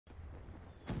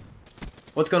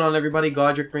What's going on, everybody?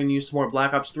 Godric bringing you some more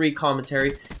Black Ops 3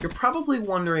 commentary. You're probably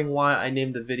wondering why I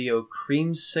named the video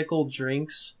Creamsicle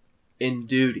Drinks in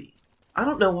Duty. I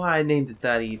don't know why I named it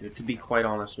that either, to be quite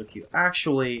honest with you.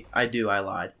 Actually, I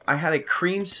lied. I had a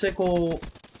creamsicle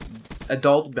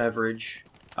adult beverage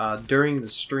during the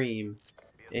stream,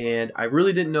 and I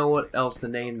really didn't know what else to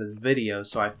name the video,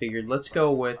 so I figured let's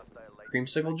go with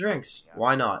Creamsicle Drinks.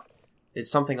 Why not?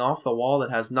 It's something off the wall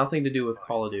that has nothing to do with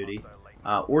Call of Duty.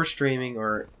 Or streaming,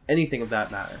 or anything of that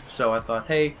matter. So I thought,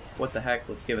 hey, what the heck,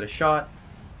 let's give it a shot.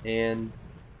 And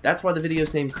that's why the video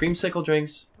is named Creamsicle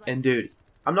Drinks and Duty.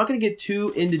 I'm not going to get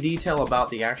too into detail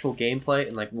about the actual gameplay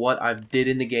and like what I did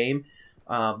in the game.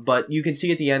 But you can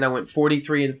see at the end I went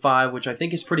 43-5, which I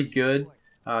think is pretty good.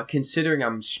 Considering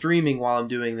I'm streaming while I'm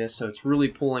doing this, so it's really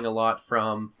pulling a lot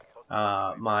from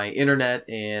my internet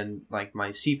and like my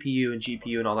CPU and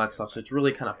GPU and all that stuff. So it's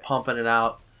really kind of pumping it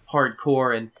out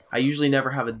hardcore, and I usually never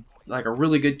have a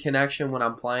really good connection when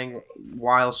I'm playing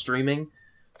while streaming,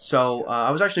 so I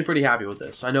was actually pretty happy with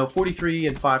this. I know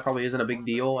 43-5 probably isn't a big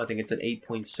deal. I think it's an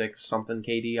 8.6 something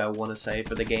KD, I want to say,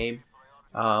 for the game,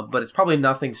 but it's probably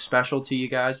nothing special to you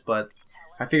guys. But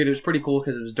I figured it was pretty cool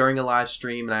because it was during a live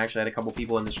stream, and I actually had a couple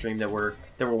people in the stream that were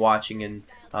watching, and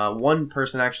one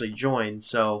person actually joined,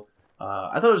 so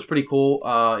I thought it was pretty cool.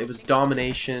 It was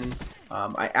domination.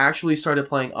 I actually started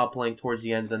playing Uplink towards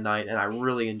the end of the night, and I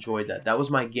really enjoyed that. That was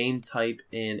my game type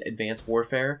in Advanced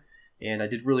Warfare, and I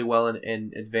did really well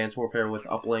in Advanced Warfare with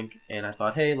Uplink, and I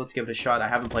thought, hey, let's give it a shot. I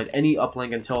haven't played any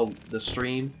Uplink until the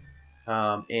stream,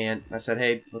 and I said,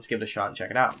 hey, let's give it a shot and check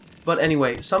it out. But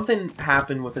anyway, something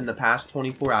happened within the past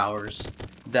 24 hours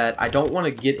that I don't want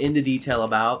to get into detail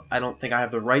about. I don't think I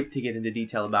have the right to get into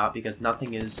detail about because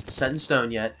nothing is set in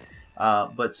stone yet.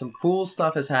 But some cool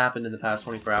stuff has happened in the past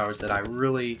 24 hours that I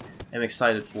really am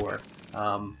excited for.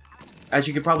 As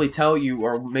you can probably tell, you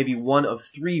are maybe one of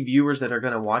 3 viewers that are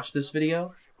going to watch this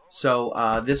video. So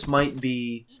this might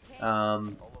be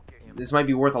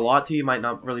worth a lot to you. Might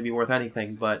not really be worth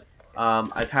anything, but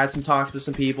I've had some talks with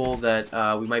some people that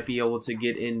we might be able to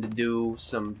get in to do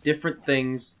some different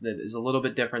things that is a little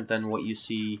bit different than what you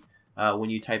see when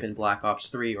you type in Black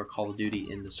Ops 3 or Call of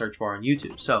Duty in the search bar on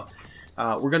YouTube. So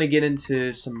we're going to get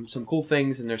into some cool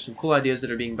things, and there's some cool ideas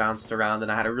that are being bounced around,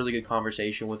 and I had a really good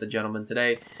conversation with a gentleman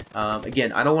today.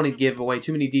 Again, I don't want to give away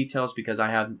too many details because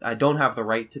I don't have the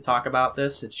right to talk about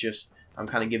this. It's just I'm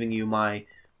kind of giving you my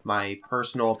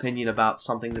personal opinion about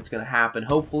something that's going to happen,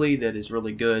 hopefully, that is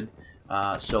really good.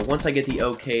 So once I get the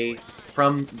okay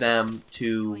from them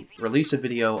to release a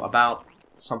video about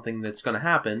something that's going to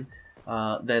happen,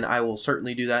 then I will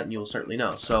certainly do that, and you'll certainly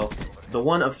know. So the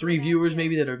one of 3 viewers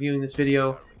maybe that are viewing this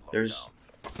video, there's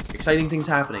exciting things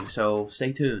happening, so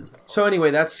stay tuned. So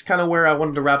anyway, that's kind of where I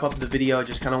wanted to wrap up the video. I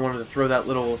just kind of wanted to throw that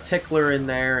little tickler in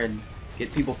there and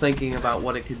get people thinking about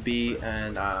what it could be,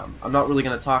 and I'm not really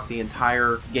going to talk the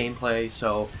entire gameplay,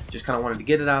 so just kind of wanted to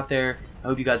get it out there. I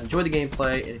hope you guys enjoy the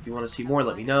gameplay, and if you want to see more,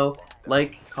 let me know.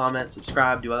 Like, comment,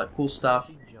 subscribe, do all that cool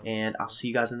stuff, and I'll see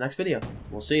you guys in the next video.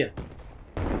 We'll see you.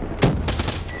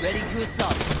 Ready to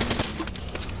assault.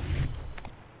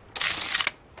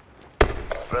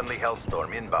 Friendly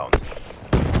Hellstorm inbound.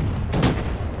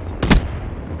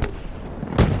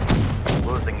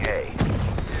 Losing A.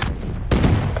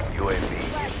 UAV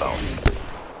inbound.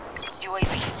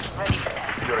 UAV ready for that.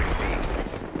 Securing B.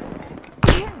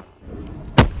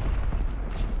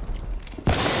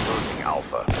 Losing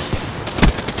Alpha.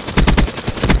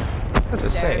 What to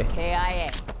say?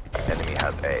 KIA. Enemy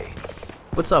has A.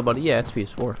 What's up, buddy? Yeah, it's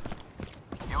PS4.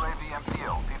 UAV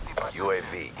MPO 50%.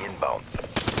 UAV inbound.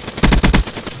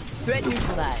 Threat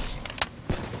neutralized.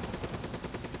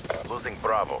 Losing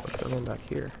Bravo. What's going on back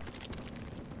here?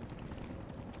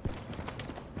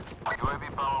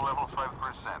 UAV power levels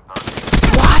 5%.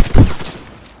 What?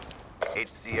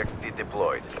 HCXD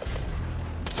deployed.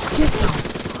 Get the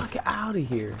fuck out of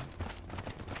here.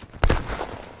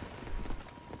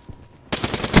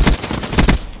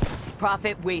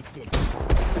 Profit wasted.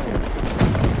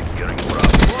 Securing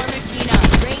Bravo. War machine up.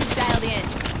 Range dialed in.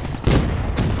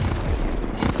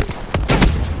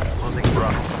 Losing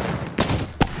Bravo.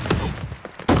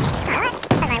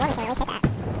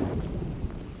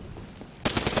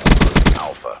 Losing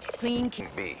Alpha. Clean kill.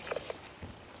 B.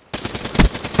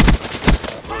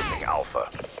 Losing Alpha.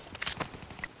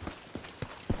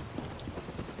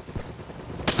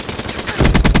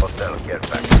 Hostile care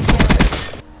package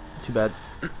overhead. Too bad.